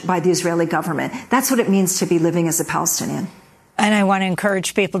demolished by the Israeli government. That's what it means to be living as a Palestinian. And I want to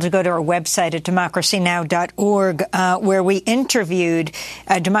encourage people to go to our website at democracynow.org, where we interviewed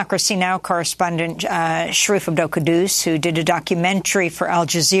Democracy Now! Correspondent Sharif Abdel-Quddus, who did a documentary for Al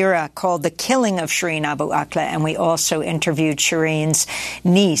Jazeera called The Killing of Shireen Abu Akleh, and we also interviewed Shireen's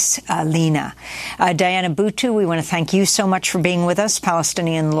niece, Lena. Diana Boutou, we want to thank you so much for being with us,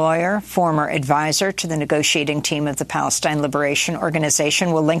 Palestinian lawyer, former advisor to the negotiating team of the Palestine Liberation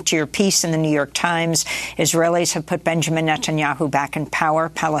Organization. We'll link to your piece in the New York Times. Israelis have put Benjamin Netanyahu back in power.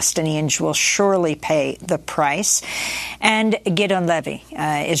 Palestinians will surely pay the price. And Gideon Levy,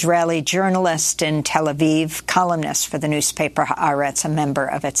 Israeli journalist in Tel Aviv, columnist for the newspaper Haaretz, a member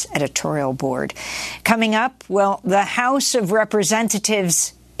of its editorial board. Coming up, well, the House of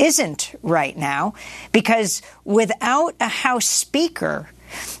Representatives isn't right now because without a House Speaker,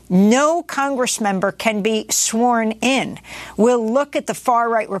 no Congress member can be sworn in. We'll look at the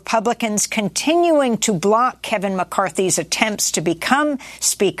far-right Republicans continuing to block Kevin McCarthy's attempts to become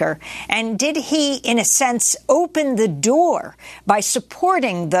Speaker. And did he, in a sense, open the door by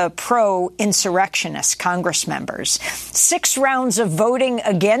supporting the pro-insurrectionist Congress members? 6 rounds of voting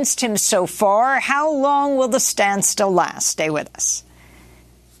against him so far. How long will the standstill last? Stay with us.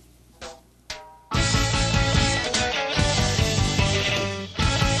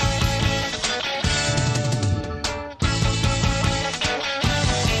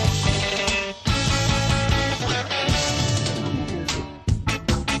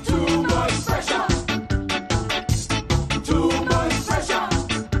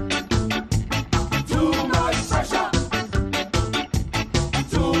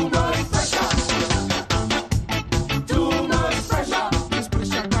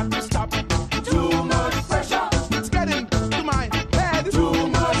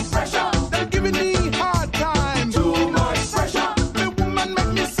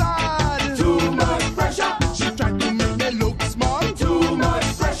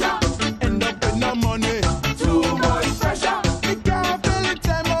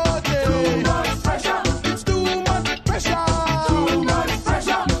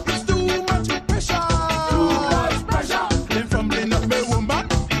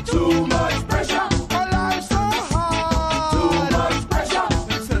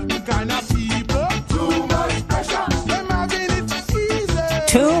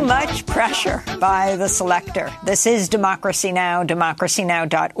 By the selector. This is Democracy Now!,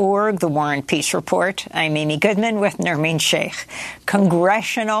 democracynow.org, The War and Peace Report. I'm Amy Goodman with Nermeen Sheikh.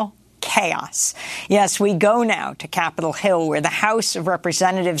 Congressional chaos. Yes, we go now to Capitol Hill, where the House of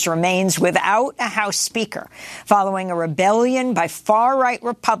Representatives remains without a House Speaker, following a rebellion by far-right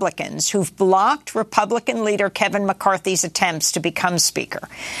Republicans who've blocked Republican leader Kevin McCarthy's attempts to become Speaker.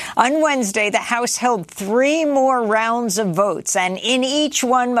 On Wednesday, the House held 3 more rounds of votes, and in each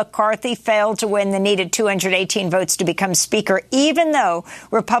one, McCarthy failed to win the needed 218 votes to become Speaker, even though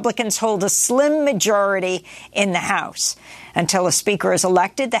Republicans hold a slim majority in the House. Until a Speaker is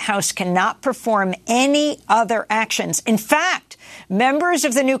elected, the House cannot perform any other actions. In fact, members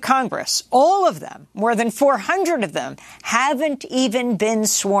of the new Congress, all of them, more than 400 of them, haven't even been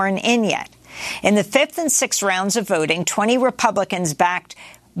sworn in yet. In the 5th and 6th rounds of voting, 20 Republicans backed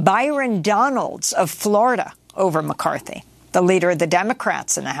Byron Donalds of Florida over McCarthy. The leader of the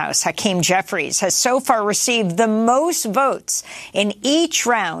Democrats in the House, Hakeem Jeffries, has so far received the most votes in each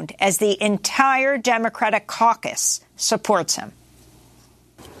round as the entire Democratic caucus supports him.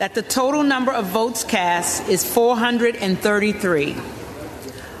 That the total number of votes cast is 433,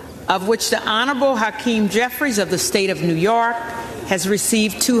 of which the Honorable Hakeem Jeffries of the state of New York has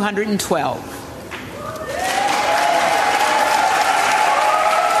received 212.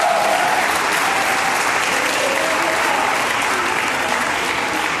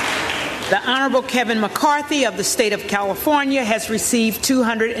 The Honorable Kevin McCarthy of the state of California has received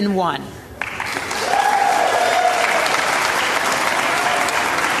 201.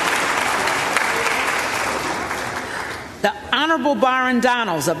 The Honorable Byron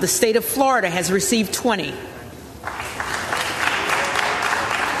Donalds of the state of Florida has received 20.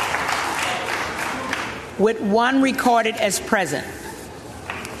 With 1 recorded as present.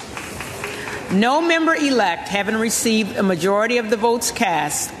 No member-elect having received a majority of the votes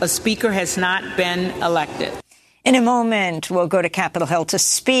cast, a Speaker has not been elected. In a moment, we'll go to Capitol Hill to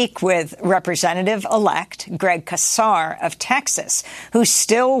speak with Representative-elect Greg Casar of Texas, who's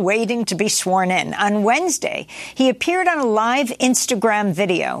still waiting to be sworn in. On Wednesday, he appeared on a live Instagram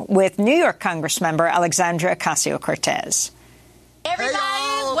video with New York Congressmember Alexandria Ocasio-Cortez. Everybody,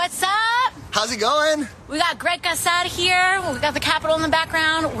 hey, what's up? How's it going? We got Greg Casar here. We got the Capitol in the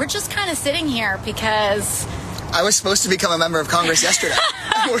background. We're just kind of sitting here because I was supposed to become a member of Congress yesterday.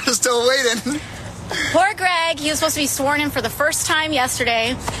 We're still waiting. Poor Greg, he was supposed to be sworn in for the first time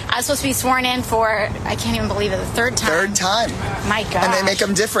yesterday. I was supposed to be sworn in for, I can't even believe it, the third time. Third time. My God. And they make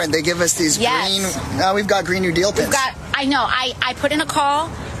them different. They give us these green, now we've got Green New Deal pins. I know, I put in a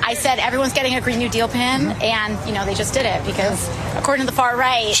call. I said everyone's getting a Green New Deal pin, and, you know, they just did it because, according to the far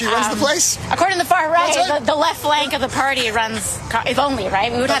right... She runs the place. According to the far right, the left flank of the party runs, if only,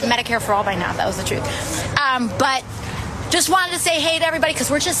 right? We would have Medicare for all by now, if that was the truth. But... just wanted to say hey to everybody because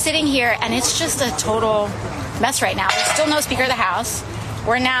we're just sitting here and it's just a total mess right now. There's still no Speaker of the House.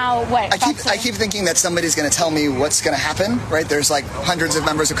 We're now, what? I keep thinking that somebody's going to tell me what's going to happen, right? There's like hundreds of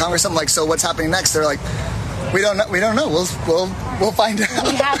members of Congress. I'm like, so what's happening next? They're like, we don't know. We'll find out.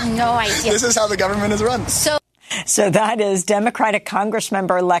 We have no idea. This is how the government is run. So that is Democratic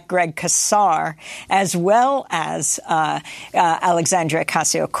Congressmember-elect Greg Casar, as well as Alexandria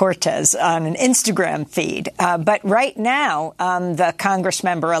Ocasio-Cortez on an Instagram feed. But right now, the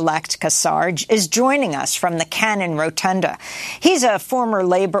Congressmember-elect Casar is joining us from the Cannon Rotunda. He's a former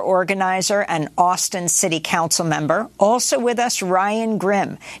labor organizer and Austin City Council member. Also with us, Ryan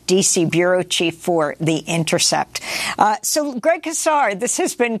Grim, D.C. Bureau Chief for The Intercept. So, Greg Casar, this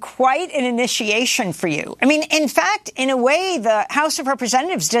has been quite an initiation for you. I mean, in fact, in a way, the House of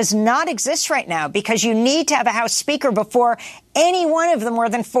Representatives does not exist right now because you need to have a House Speaker before any one of the more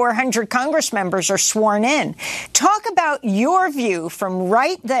than 400 Congress members are sworn in. Talk about your view from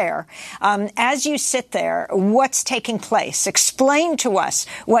right there as you sit there, what's taking place. Explain to us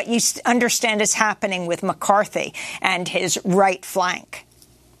what you understand is happening with McCarthy and his right flank.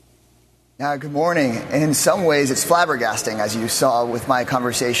 Good morning. In some ways, it's flabbergasting, as you saw with my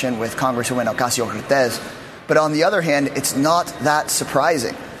conversation with Congresswoman Ocasio-Cortez. But on the other hand, it's not that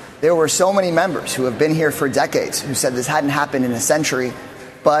surprising. There were so many members who have been here for decades who said this hadn't happened in a century.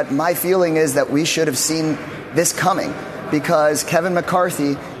 But my feeling is that we should have seen this coming because Kevin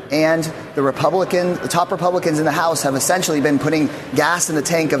McCarthy and the top Republicans in the House have essentially been putting gas in the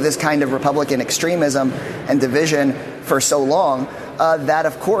tank of this kind of Republican extremism and division for so long that,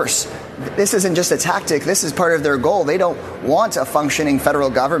 of course, this isn't just a tactic. This is part of their goal. They don't want a functioning federal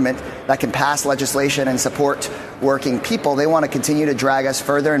government that can pass legislation and support working people. They want to continue to drag us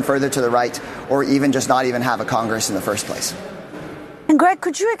further and further to the right or even just not even have a Congress in the first place. And Greg,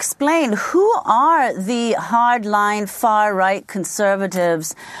 could you explain who are the hardline far-right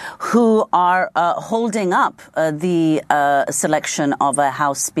conservatives who are holding up the selection of a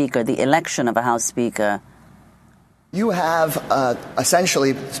House Speaker, the election of a House Speaker? You have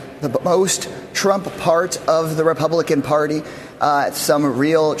essentially the most Trump part of the Republican Party, some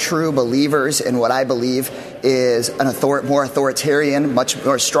real true believers in what I believe is more authoritarian, much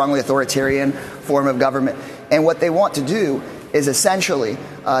more strongly authoritarian form of government. And what they want to do is essentially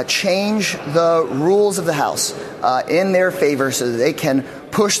change the rules of the House in their favor so that they can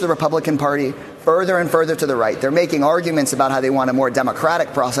push the Republican Party further and further to the right. They're making arguments about how they want a more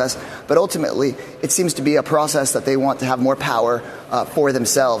democratic process, but ultimately it seems to be a process that they want to have more power for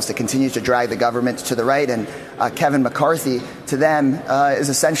themselves to continue to drag the government to the right. And Kevin McCarthy, to them, is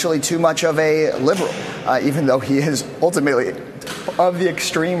essentially too much of a liberal, even though he is ultimately of the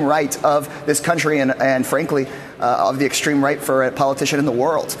extreme right of this country and frankly, of the extreme right for a politician in the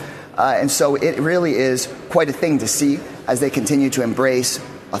world. And so it really is quite a thing to see as they continue to embrace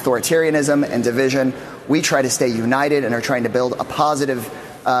authoritarianism and division. We try to stay united and are trying to build a positive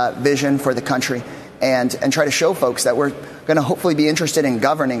vision for the country and try to show folks that we're going to hopefully be interested in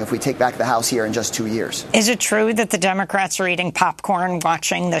governing if we take back the House here in just 2 years. Is it true that the Democrats are eating popcorn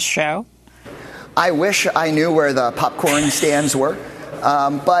watching this show? I wish I knew where the popcorn stands were.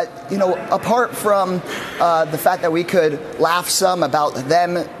 But, you know, apart from the fact that we could laugh some about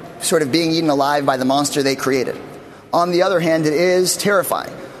them sort of being eaten alive by the monster they created, on the other hand, it is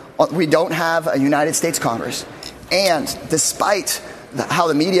terrifying. We don't have a United States Congress. And despite how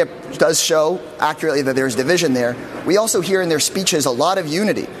the media does show accurately that there's division there, we also hear in their speeches a lot of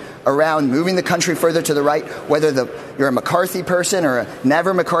unity around moving the country further to the right, whether you're a McCarthy person or a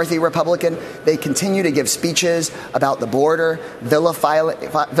never McCarthy Republican. They continue to give speeches about the border,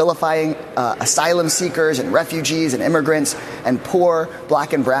 vilifying asylum seekers and refugees and immigrants and poor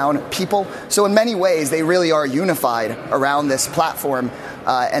black and brown people. So in many ways, they really are unified around this platform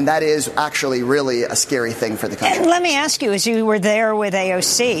And that is actually really a scary thing for the country. And let me ask you, as you were there with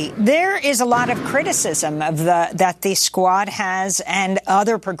AOC, there is a lot of criticism of that the squad has and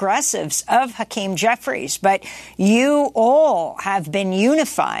other progressives of Hakeem Jeffries. But you all have been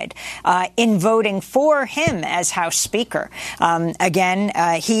unified in voting for him as House Speaker.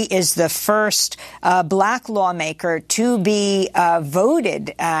 He is the first black lawmaker to be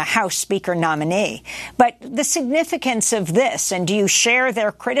voted House Speaker nominee. But the significance of this, and do you share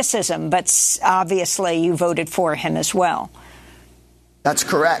their criticism, but obviously you voted for him as well? That's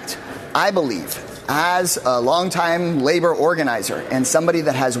correct. I believe, as a longtime labor organizer and somebody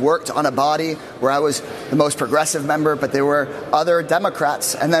that has worked on a body where I was the most progressive member, but there were other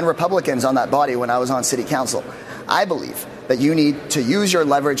Democrats and then Republicans on that body when I was on city council, I believe that you need to use your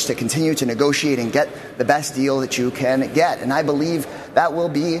leverage to continue to negotiate and get the best deal that you can get. And I believe that will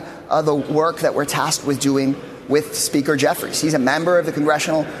be the work that we're tasked with doing with Speaker Jeffries. He's a member of the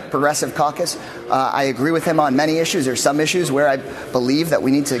Congressional Progressive Caucus. I agree with him on many issues. There's some issues where I believe that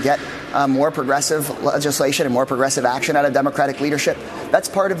we need to get more progressive legislation and more progressive action out of Democratic leadership. That's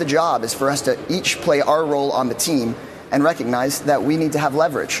part of the job, is for us to each play our role on the team and recognize that we need to have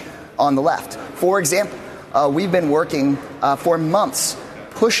leverage on the left. For example, we've been working for months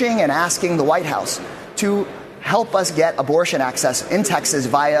pushing and asking the White House to help us get abortion access in Texas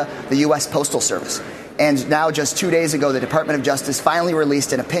via the U.S. Postal Service. And now, just 2 days ago, the Department of Justice finally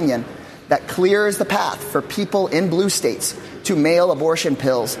released an opinion that clears the path for people in blue states to mail abortion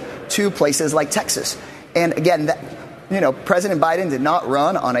pills to places like Texas. And again, President Biden did not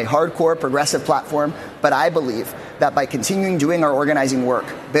run on a hardcore progressive platform, but I believe that by continuing doing our organizing work,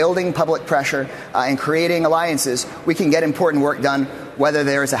 building public pressure, and creating alliances, we can get important work done, whether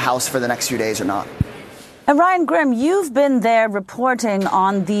there is a House for the next few days or not. And Ryan Grim, you've been there reporting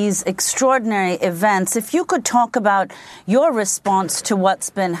on these extraordinary events. If you could talk about your response to what's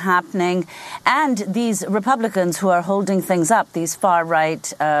been happening and these Republicans who are holding things up, these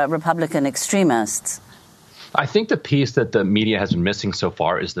far-right Republican extremists. I think the piece that the media has been missing so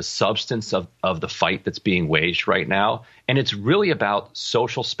far is the substance of the fight that's being waged right now. And it's really about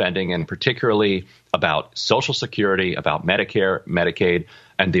social spending, and particularly about Social Security, about Medicare, Medicaid,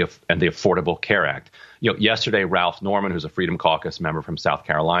 and the Affordable Care Act. Yesterday, Ralph Norman, who's a Freedom Caucus member from South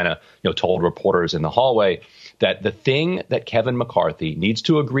Carolina, told reporters in the hallway that the thing that Kevin McCarthy needs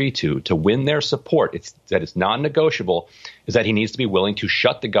to agree to win their support, that it's non-negotiable, is that he needs to be willing to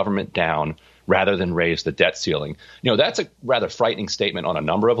shut the government down rather than raise the debt ceiling. That's a rather frightening statement on a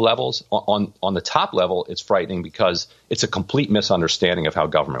number of levels. On the top level, it's frightening because it's a complete misunderstanding of how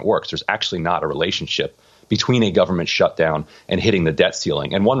government works. There's actually not a relationship between a government shutdown and hitting the debt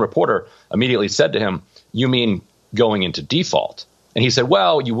ceiling. And one reporter immediately said to him, "You mean going into default?" And he said,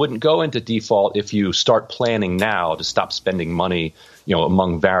 "Well, you wouldn't go into default if you start planning now to stop spending money,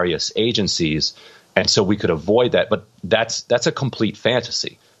 among various agencies. And so we could avoid that." But that's a complete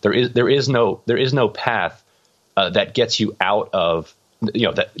fantasy. There is no path that gets you out of,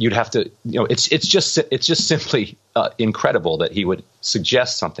 that you'd have to, it's just simply incredible that he would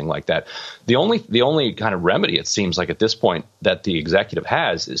suggest something like that. The only kind of remedy, it seems like at this point, that the executive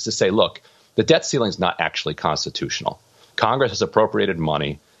has is to say, look, the debt ceiling is not actually constitutional. Congress has appropriated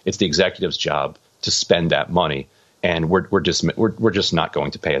money. It's the executive's job to spend that money. And we're just not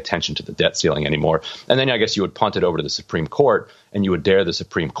going to pay attention to the debt ceiling anymore. And then I guess you would punt it over to the Supreme Court, and you would dare the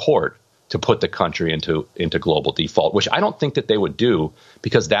Supreme Court to put the country into global default, which I don't think that they would do,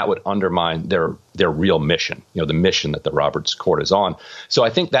 because that would undermine their real mission, the mission that the Roberts Court is on. So I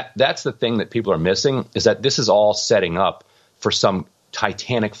think that's the thing that people are missing, is that this is all setting up for some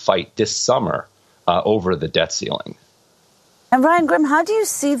titanic fight this summer over the debt ceiling. And Ryan Grim, how do you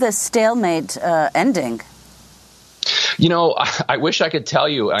see this stalemate ending? I wish I could tell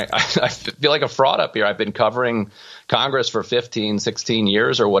you. I feel like a fraud up here. I've been covering Congress for 15, 16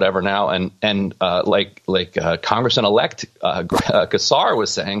 years or whatever now. And like Congressman-elect Kassar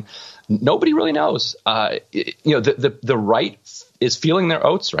was saying, nobody really knows. The right is feeling their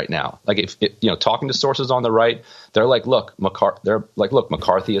oats right now. Like, if talking to sources on the right, they're like, look,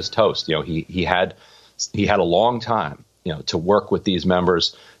 McCarthy is toast. He had a long time, to work with these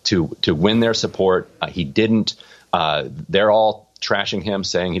members to win their support. He didn't. They're all trashing him,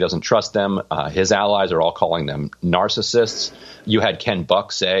 saying he doesn't trust them. His allies are all calling them narcissists. You had Ken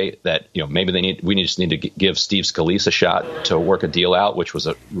Buck say that maybe we just need to give Steve Scalise a shot to work a deal out, which was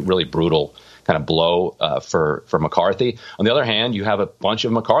a really brutal kind of blow for McCarthy. On the other hand, you have a bunch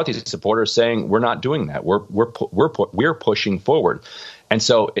of McCarthy supporters saying we're not doing that. We're pushing forward. And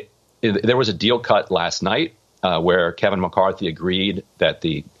so there was a deal cut last night where Kevin McCarthy agreed that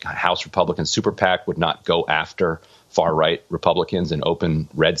the House Republican super PAC would not go after far right Republicans in open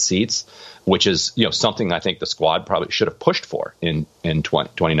red seats, which is, something I think the squad probably should have pushed for in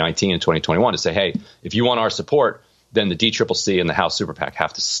 2019 and 2021 to say, hey, if you want our support, then the DCCC and the House Super PAC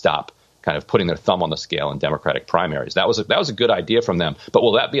have to stop kind of putting their thumb on the scale in Democratic primaries. That was a good idea from them. But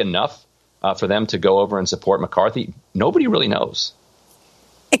will that be enough for them to go over and support McCarthy? Nobody really knows.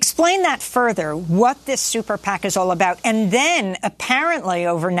 Explain that further, what this super PAC is all about. And then, apparently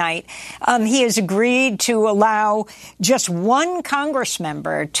overnight, he has agreed to allow just one Congress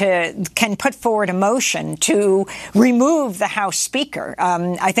member can put forward a motion to remove the House Speaker.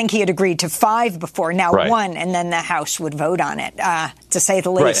 I think he had agreed to 5 before, now right. 1, and then the House would vote on it, to say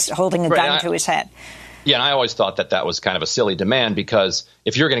the least, right. holding a gun to his head. Yeah, and I always thought that was kind of a silly demand, because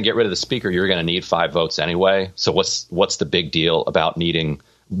if you're going to get rid of the Speaker, you're going to need 5 votes anyway. So what's the big deal about needing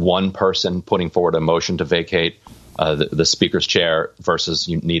one person putting forward a motion to vacate the Speaker's chair versus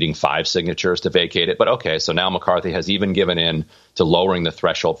needing 5 signatures to vacate it? But OK, so now McCarthy has even given in to lowering the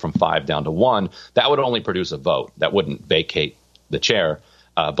threshold from 5 down to 1. That would only produce a vote. That wouldn't vacate the chair.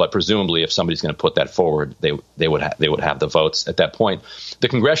 But presumably, if somebody's going to put that forward, they would have the votes at that point. The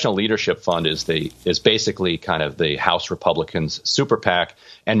Congressional Leadership Fund is basically kind of the House Republicans' super PAC,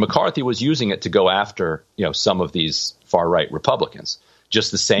 and McCarthy was using it to go after some of these far right Republicans,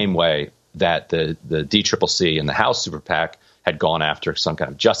 just the same way that the DCCC and the House super PAC had gone after some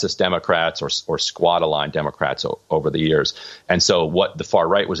kind of Justice Democrats or squad-aligned Democrats over the years. And so what the far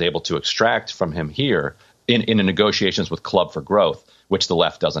right was able to extract from him here in the negotiations with Club for Growth, which the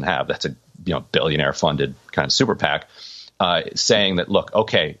left doesn't have, that's a billionaire-funded kind of super PAC, saying that, look,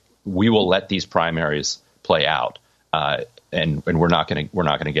 okay, we will let these primaries play out, and we're not going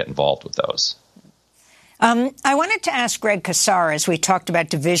to get involved with those. I wanted to ask Greg Casar, as we talked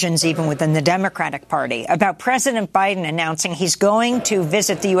about divisions even within the Democratic Party, about President Biden announcing he's going to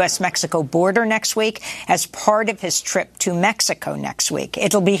visit the U.S.-Mexico border next week as part of his trip to Mexico next week.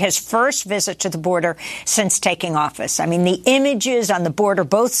 It'll be his first visit to the border since taking office. I mean, the images on the border,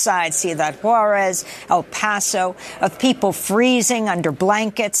 both sides, Ciudad Juarez, El Paso, of people freezing under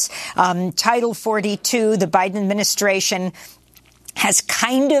blankets. Title 42, the Biden administration has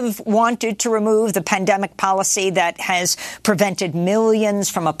kind of wanted to remove the pandemic policy that has prevented millions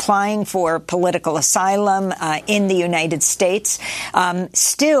from applying for political asylum in the United States,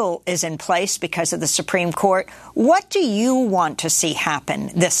 still is in place because of the Supreme Court. What do you want to see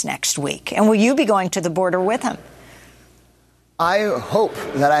happen this next week? And will you be going to the border with him? I hope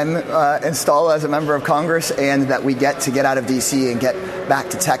that I'm installed as a member of Congress and that we get out of D.C. and get back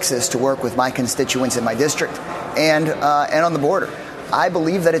to Texas to work with my constituents in my district and on the border. I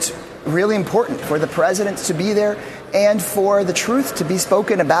believe that it's really important for the president to be there and for the truth to be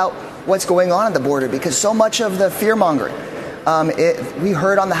spoken about what's going on at the border, because so much of the fear-mongering, we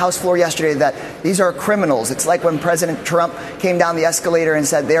heard on the House floor yesterday that these are criminals. It's like when President Trump came down the escalator and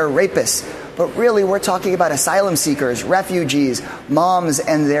said they're rapists. But really, we're talking about asylum seekers, refugees, moms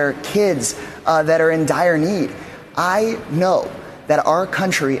and their kids that are in dire need. I know that our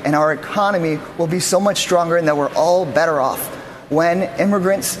country and our economy will be so much stronger and that we're all better off when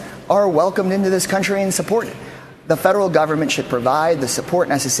immigrants are welcomed into this country and supported. The federal government should provide the support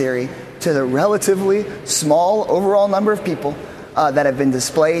necessary to the relatively small overall number of people that have been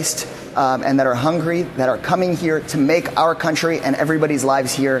displaced and that are hungry, that are coming here to make our country and everybody's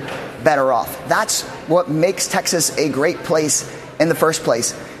lives here better off. That's what makes Texas a great place in the first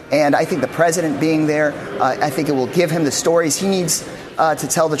place. And I think the president being there, I think it will give him the stories he needs to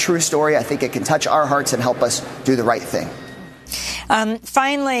tell the true story. I think it can touch our hearts and help us do the right thing.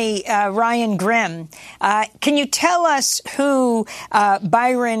 Finally, Ryan Grim, can you tell us who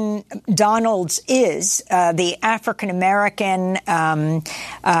Byron Donalds is, the African-American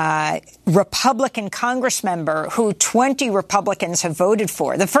Republican Congress member who 20 Republicans have voted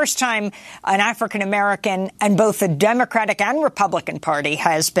for? The first time an African-American and both the Democratic and Republican Party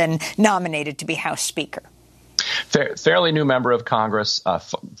has been nominated to be House Speaker. Fairly new member of Congress,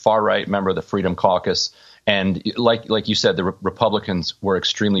 far-right member of the Freedom Caucus. And like you said, the Republicans were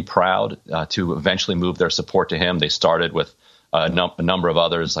extremely proud to eventually move their support to him. They started with a number of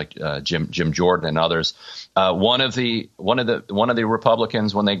others, like Jim Jordan and others. One of the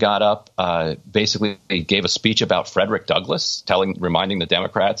Republicans, when they got up, basically gave a speech about Frederick Douglass, reminding the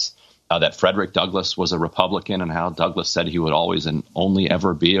Democrats that Frederick Douglass was a Republican and how Douglass said he would always and only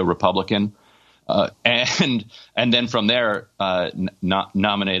ever be a Republican. And then from there,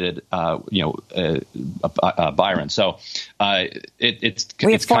 nominated, Byron. So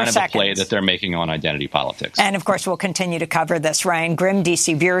it's kind of a play that they're making on identity politics. And of course, we'll continue to cover this. Ryan Grim,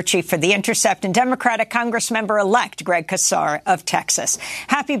 D.C. bureau chief for The Intercept, and Democratic Congressmember-elect Greg Casar of Texas.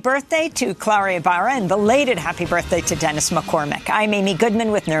 Happy birthday to Clara Ibarra, and belated happy birthday to Dennis McCormick. I'm Amy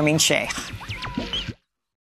Goodman with Nermeen Sheikh.